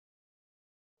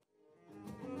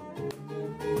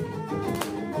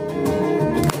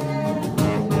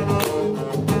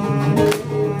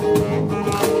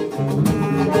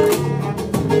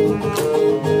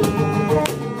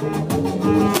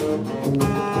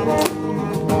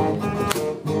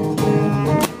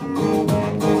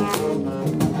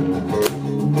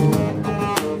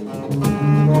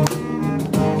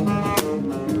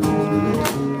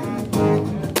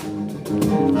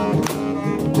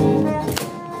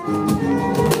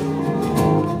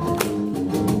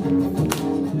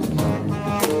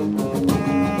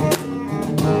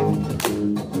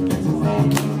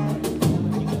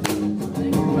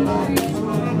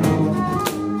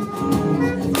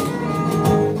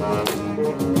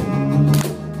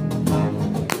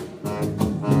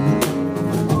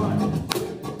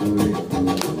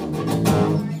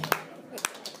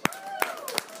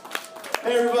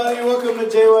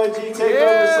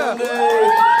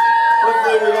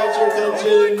got your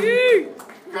attention.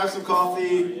 Grab some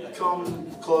coffee,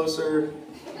 come closer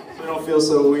so we don't feel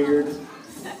so weird.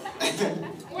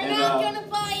 We're not gonna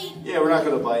bite. Yeah, we're not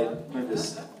gonna bite. We're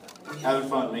just having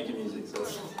fun making music. So,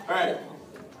 all right.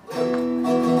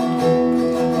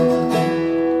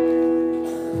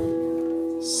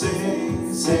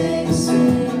 Sing, sing,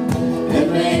 sing,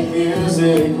 and make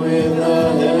music with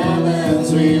the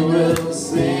heavens. We will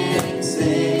sing,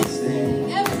 sing,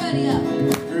 sing. Everybody up.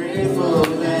 Grateful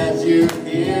that you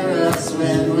hear us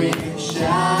when we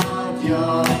shout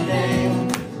your name.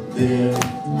 Lift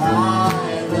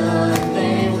high the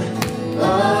name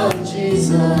of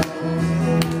Jesus.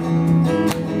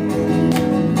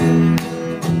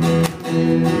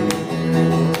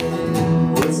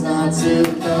 What's not to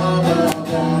love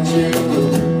about you?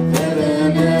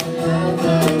 Heaven and earth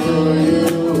adore you.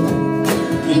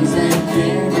 Kings and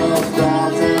kingdoms bow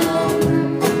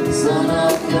down. Son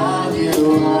of God,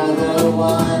 you are the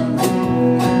one.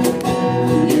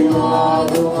 You are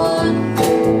the one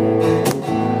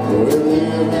we're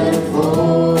living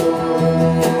for.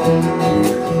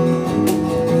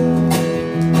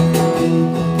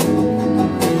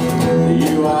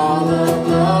 You are the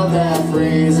love that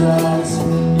frees us.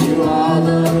 You are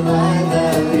the light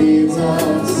that leads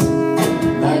us.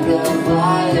 Like a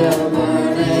fire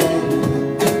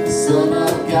burning. Son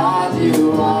of God,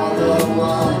 you are the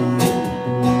one.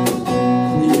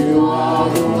 You are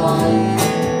the one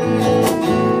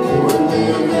we're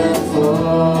living for.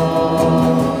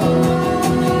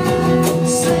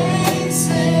 Sing,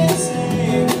 sing,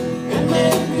 sing, and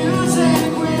make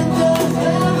music with the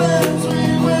heavens. We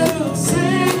will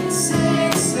sing,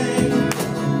 sing, sing.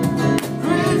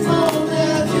 Grateful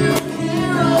that you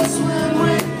hear us when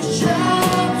we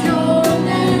shout your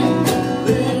name.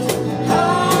 Lift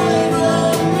high the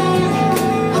name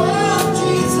of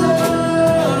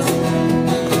Jesus.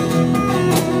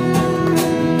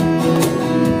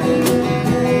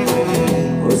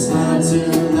 What's not to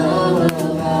love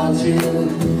about you?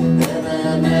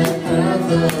 Heaven and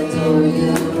earth adore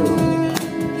you.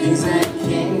 Kings and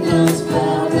kingdoms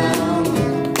bow down.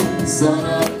 Son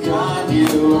of God,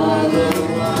 you are the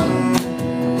one.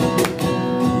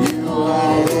 You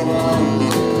are the one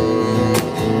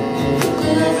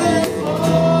living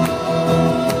for.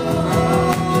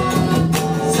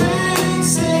 Sing,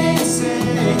 sing,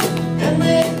 sing, and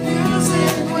make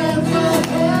music with the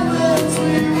heavens.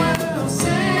 We will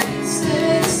sing,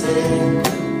 sing, sing.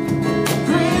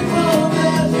 Grateful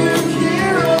that you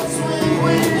hear us when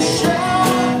we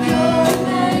shout your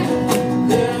name.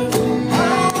 Lift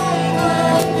high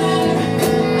the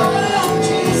name of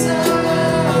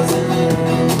Jesus.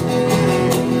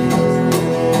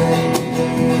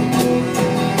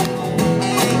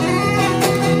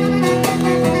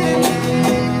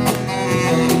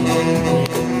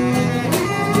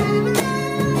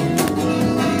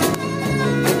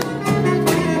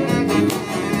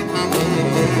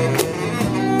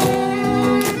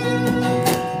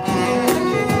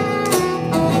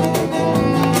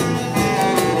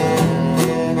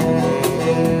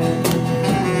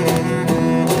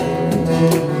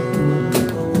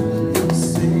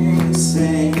 Sing,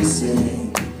 sing,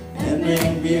 sing, and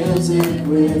make music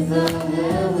with the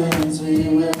heavens. We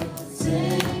will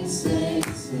sing, sing,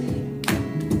 sing.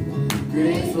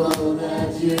 Grateful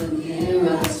that you hear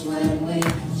us when we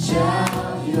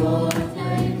shout your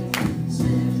name.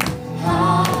 Lift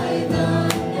high the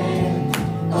name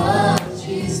of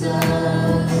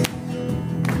Jesus.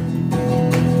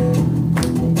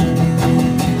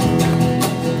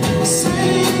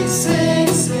 Sing, sing,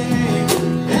 sing,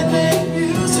 and make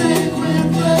music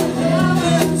with the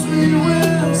heavens. We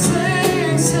will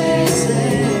sing, sing,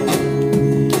 sing.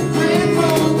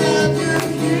 Grateful that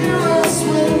you hear us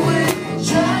when we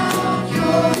shout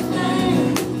your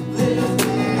name. Lift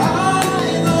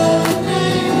high the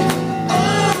name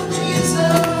of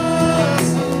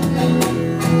Jesus.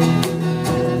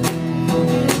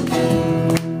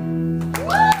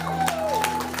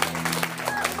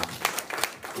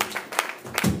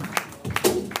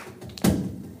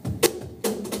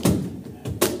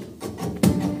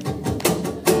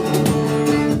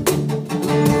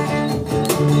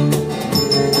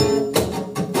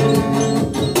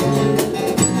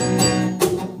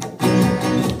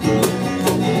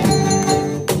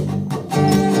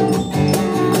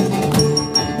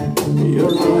 Your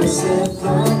voice it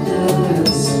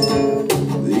thunders,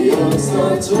 the earth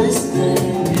starts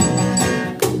twisting,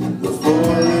 the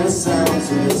forest sounds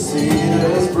with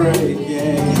cedars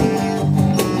breaking,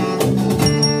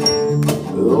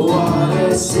 the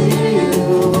waters see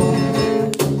you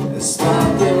and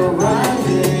stop their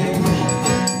rising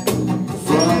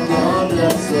from the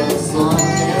depths of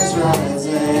slumber.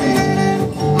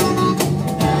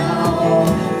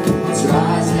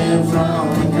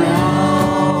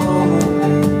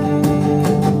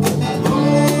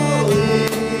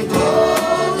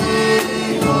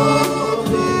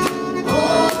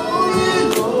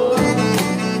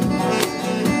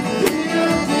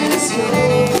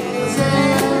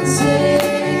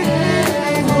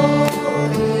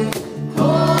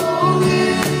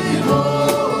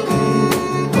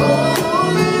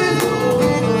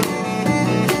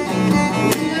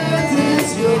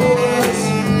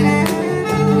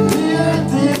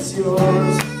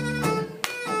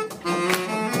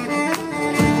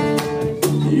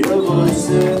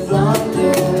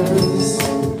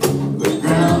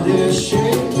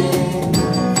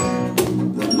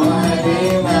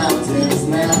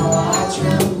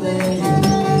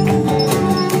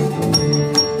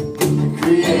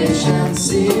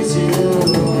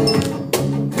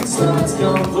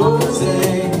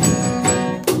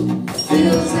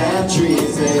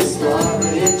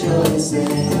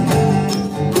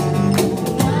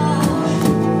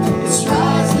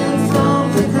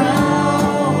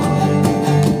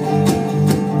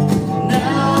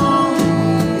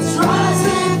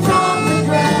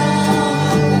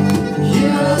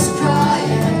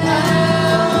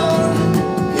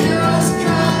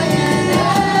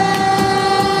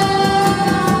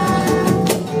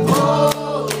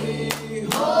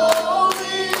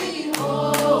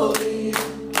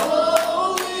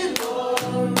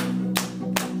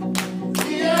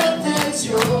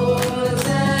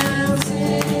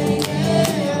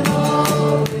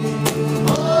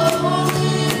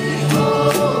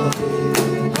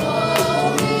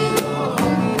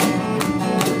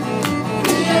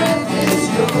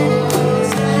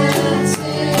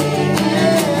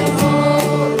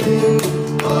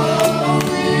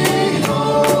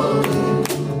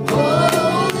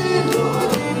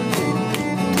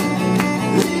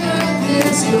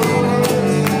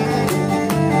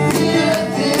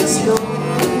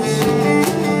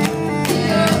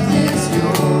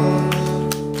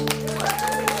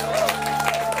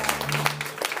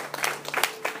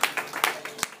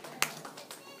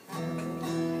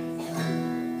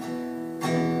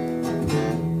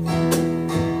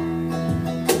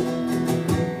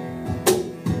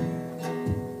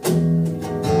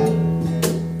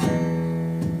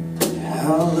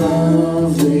 How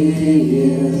lovely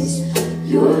is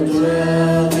your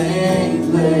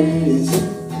dwelling place,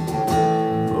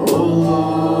 O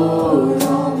Lord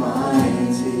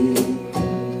Almighty.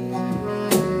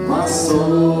 My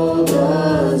soul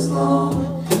does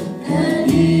long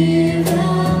and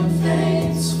even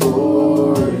faints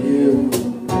for you.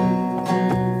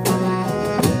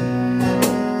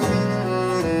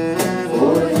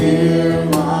 For here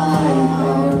my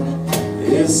heart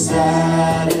is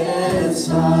satisfied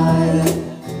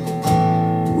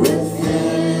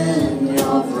within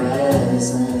your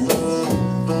presence.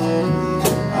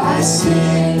 I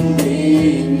sing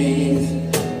beneath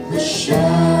the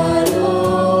shadow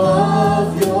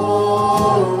of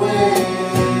your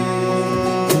wings.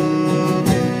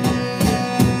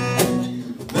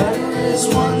 Better is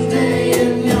one day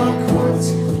in your courts,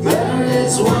 better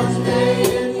is one day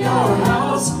in your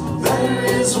house, better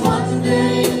is one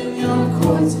day in your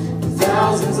courts than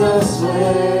thousands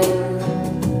elsewhere,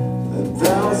 than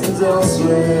thousands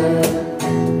elsewhere.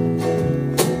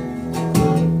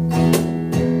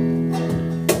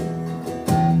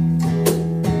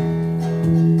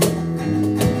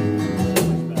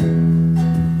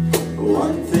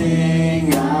 One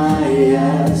thing I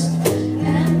ask,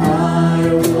 and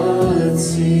I would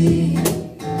see,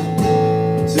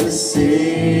 to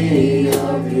see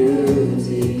your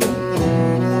beauty,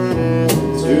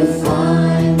 to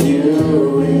find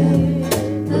you in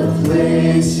the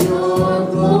place your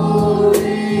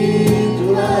glory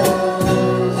dwells.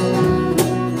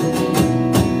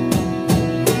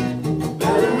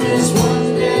 Better is one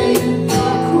day in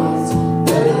your courts,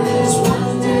 better is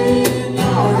one day in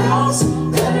your house,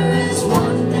 better is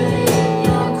one day in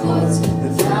your courts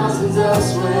than thousands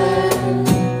elsewhere.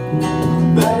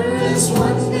 Better is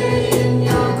one day in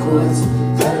your courts,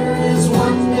 better is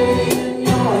one day in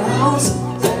your house,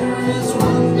 better is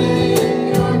one day in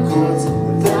your courts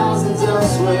than thousands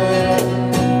elsewhere.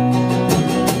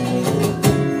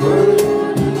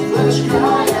 Word and flesh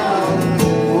cry out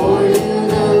for you,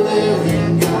 the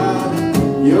living God.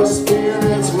 Your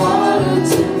spirit's water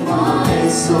to my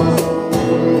soul.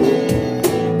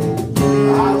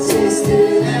 I've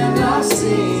tasted and I've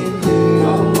seen.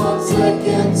 Come once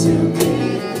again to me.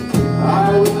 I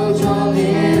will draw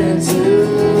near to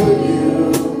you.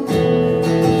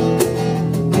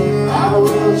 I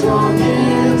will draw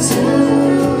near to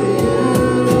you.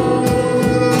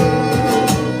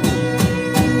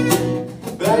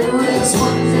 Better is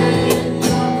one day in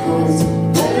your courts,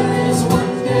 better is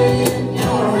one day in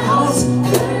your house,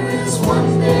 better is one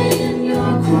day in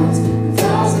your courts than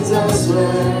thousands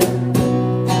elsewhere.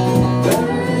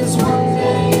 Better is one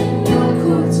day in your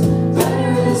courts,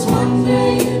 better is one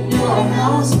day in your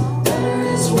house, better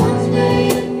is one day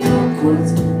in your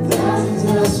courts, thousands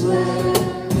elsewhere,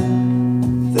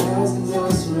 thousands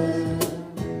elsewhere.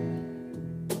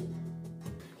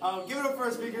 Give it up for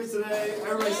our speakers today.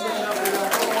 Everybody stand up. We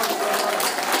got one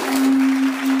more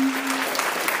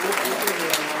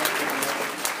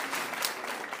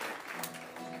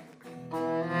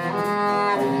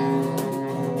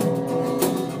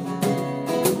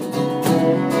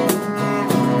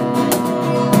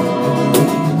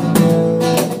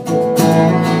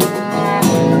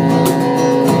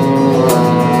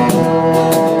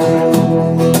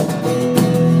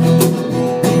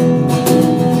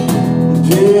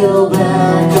Peel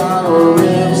back our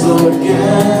ribs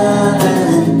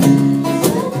again,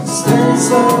 stand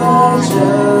such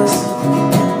as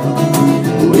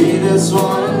we just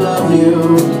wanna love you,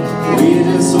 we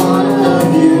just wanna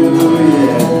love you,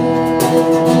 yeah.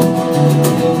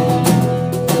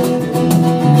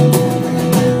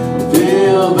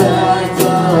 Peel back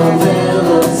the veil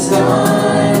of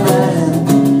time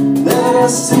and let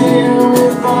us see you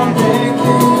with our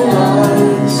naked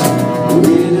eyes.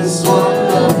 We just wanna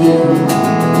love you,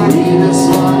 we just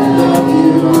wanna love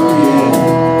you, yeah.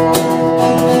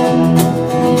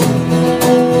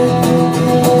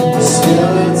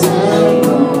 Skeleton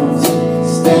bones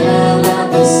stand at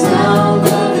the sound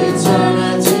of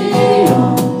eternity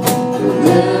on the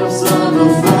lips of a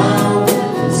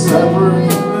fountain,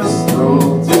 separating this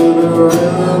throat to the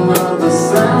rhythm of the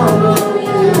sound of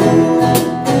you.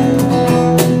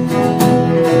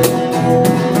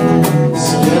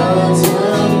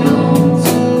 Skeleton bones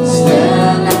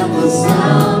stand at the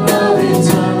sound of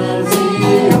eternity.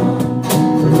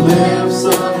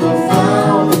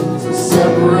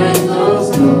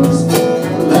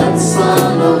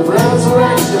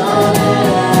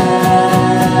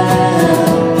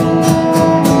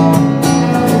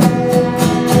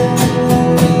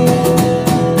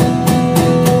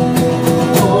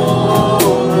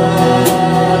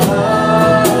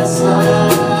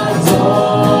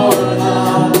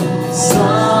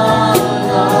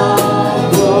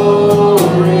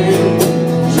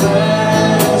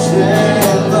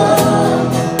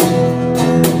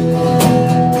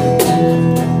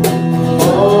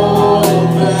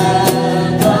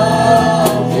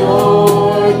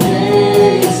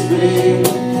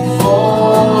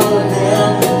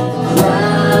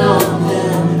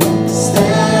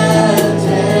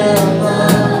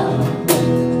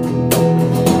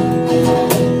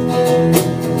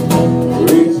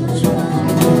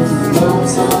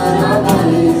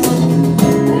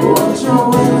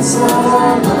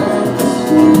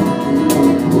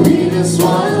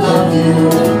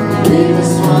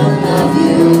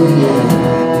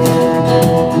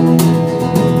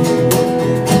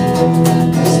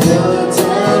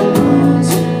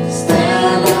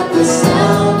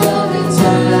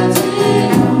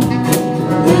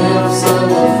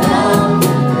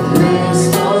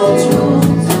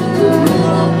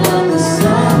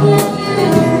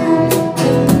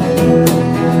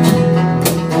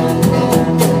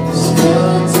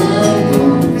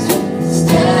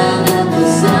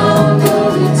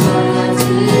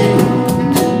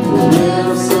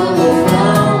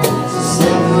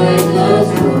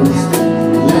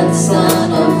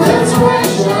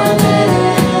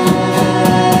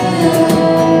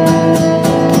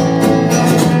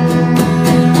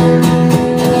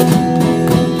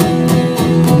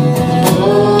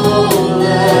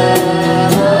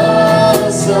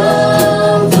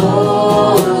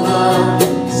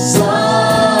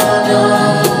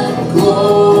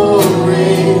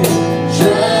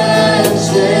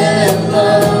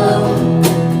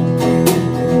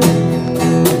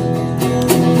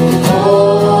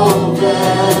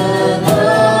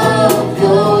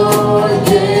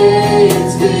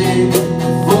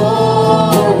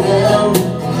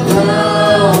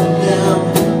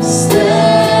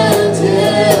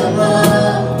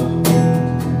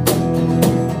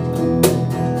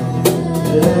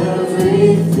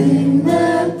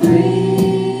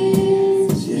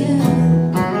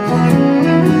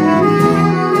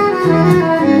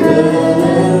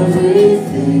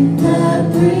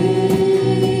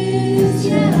 breathes,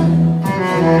 yeah.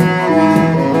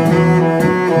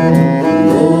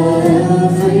 Let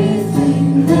everything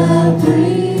that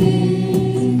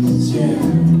breathes, yeah.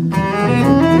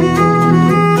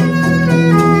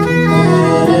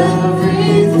 Let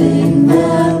everything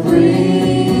that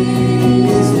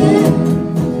breathes, yeah.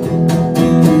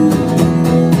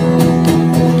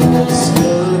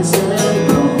 Skeleton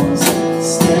bones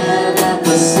stand at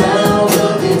the sound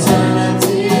of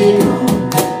eternity.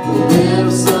 The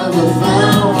lips of the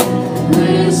found,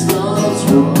 gravestones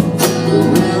roar. The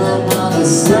rhythm of the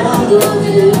sound of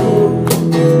you.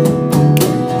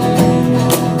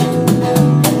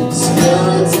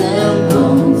 Skeleton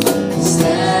bones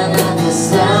stand at the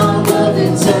sound of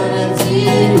eternity.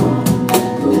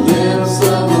 The lips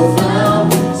of the found,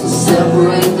 so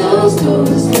separate those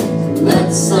doors. Let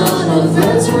the sun of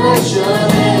resurrection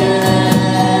in.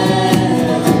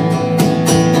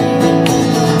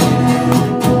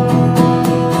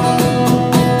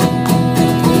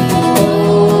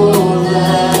 Oh,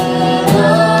 let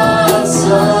us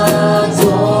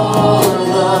adore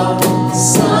the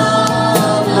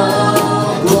Son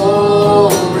of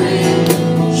glory,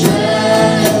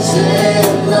 drenched in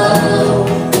love.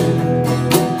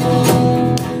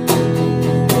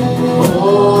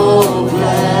 Oh,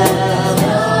 let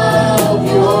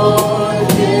your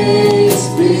gates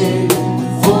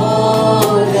before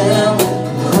him,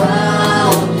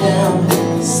 crown him,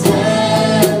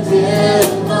 stand in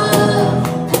love.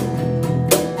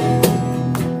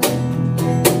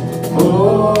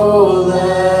 Oh,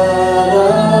 let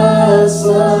us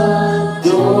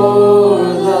adore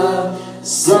the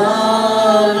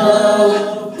Son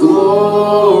of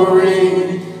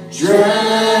glory,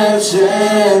 drenched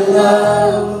in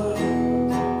love.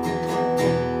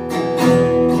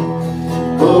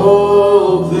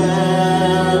 Open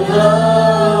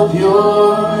up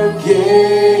your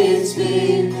gates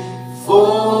before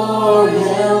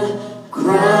him,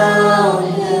 crown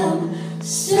him,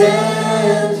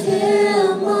 stand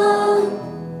him up.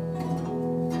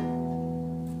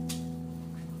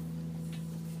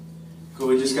 Cool,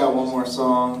 we just got one more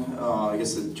song. I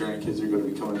guess the Journey kids are going to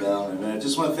be coming down. And I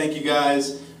just want to thank you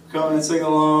guys for coming and singing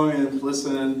along and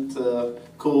listening to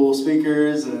cool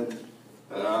speakers. And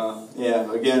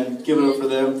yeah, again, give it up for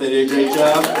them. They did a great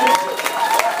job.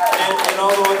 And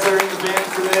all the ones that are in the band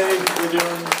today, they're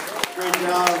doing a great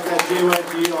job. We've got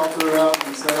JYG all throughout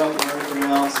and set up and everything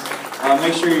else.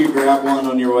 Make sure you grab one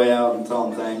on your way out and tell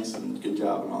them thanks and good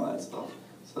job and all that stuff.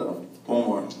 So, one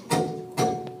more.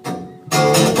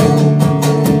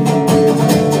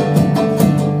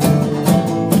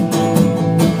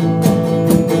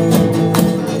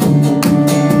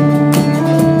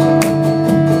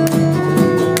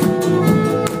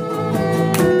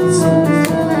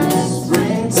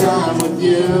 Springtime with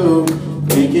you,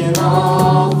 making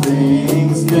all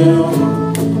things new.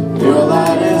 Your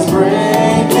light is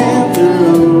breaking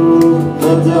through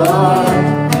the dark.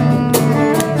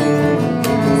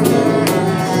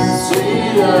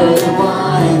 Sweeter than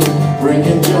wine,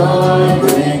 bringing joy,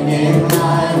 bringing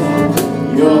life.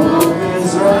 Your hope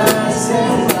is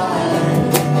rising like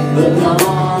the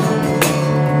dawn.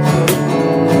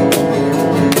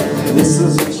 This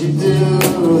is what you do,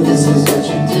 this is what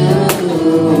you do.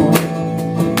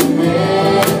 You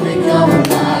make me come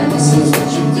alive. This is what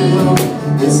you do,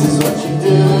 this is what you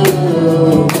do.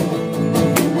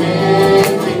 You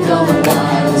make me come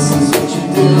alive. This is what you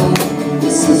do,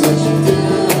 this is what you do.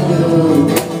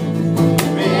 You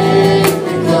make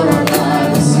me come alive.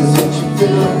 This is what you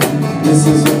do, this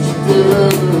is what you do.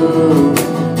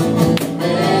 You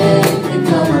make me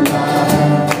come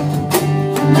alive.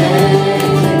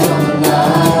 Make me come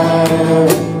alive.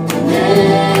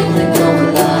 Make me come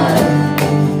alive.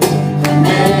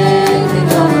 Make me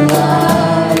come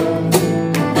alive.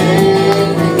 Make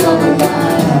me come alive.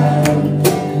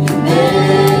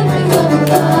 Make me come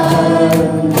alive.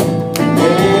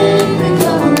 Make me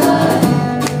come alive.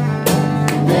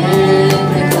 Make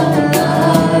me come alive.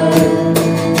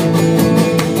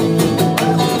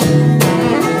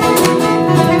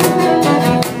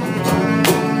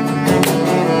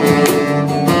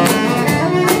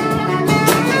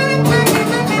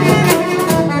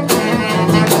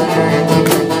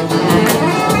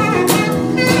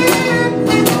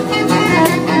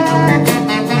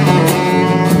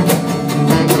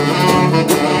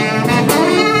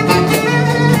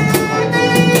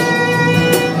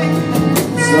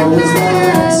 So it's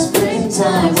like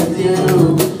springtime with you,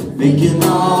 making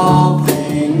all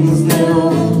things new.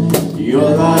 Your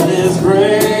light is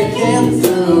breaking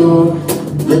through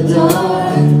the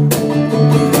dark.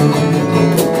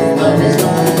 Love is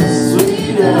like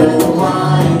sweeter than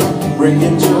wine,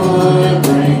 bringing joy,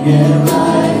 bringing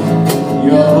life.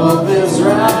 Your hope is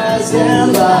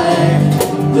rising like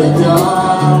the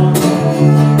dawn.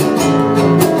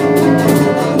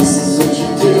 This is what you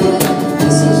do,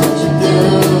 this is what you do.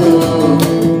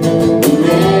 You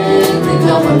make me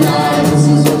come alive. This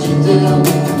is what you do,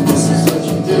 this is what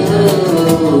you do.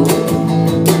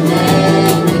 You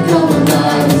make me come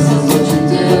alive. This is what you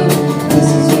do, this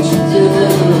is what you do.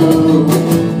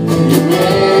 You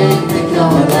make me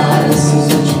come alive. This is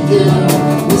what you do,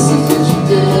 this is what you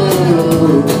do.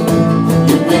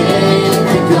 You make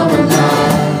me come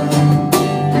alive.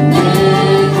 You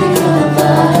make me come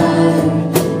alive.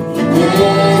 You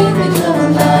make me come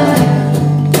alive.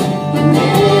 You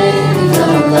make me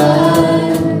come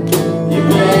alive. You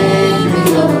make me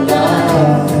come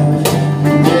alive.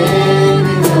 You make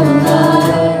me come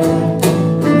alive.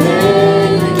 You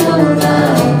make me come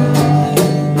alive.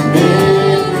 You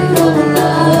make me come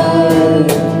alive.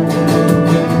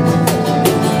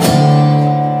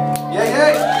 Yay,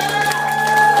 yay!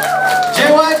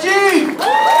 JYG!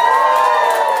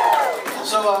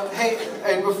 So, hey,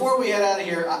 and before we head out of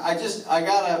here,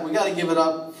 we gotta give it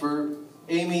up for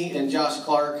Amy and Josh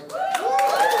Clark.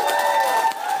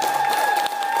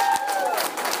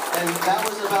 And that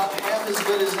was about half as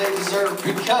good as they deserve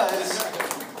because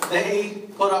they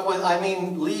put up with,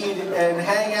 lead and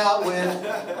hang out with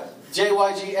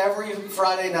JYG every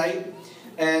Friday night.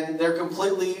 And they're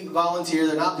completely volunteer.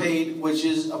 They're not paid, which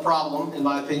is a problem, in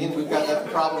my opinion. We've got that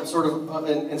problem sort of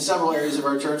in several areas of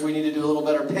our church. We need to do a little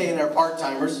better paying our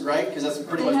part-timers, right? Because that's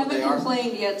pretty much what they are. They haven't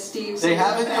complained yet, Steve. They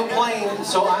haven't complained,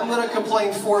 so I'm going to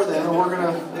complain for them. And we're going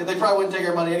to, they probably wouldn't take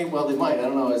our money anyway. Well, they might. I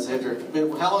don't know. It's after,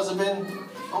 how long has it been?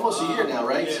 Almost a year now,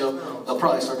 right? So they'll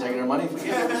probably start taking our money if we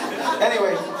get it.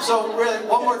 Anyway, so really,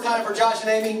 one more time for Josh and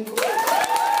Amy.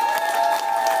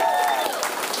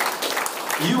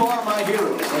 You are my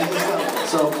heroes.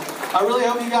 So I really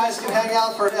hope you guys can hang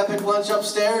out for an epic lunch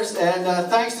upstairs. And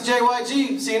thanks to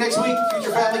JYG. See you next week.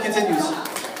 Future Family continues.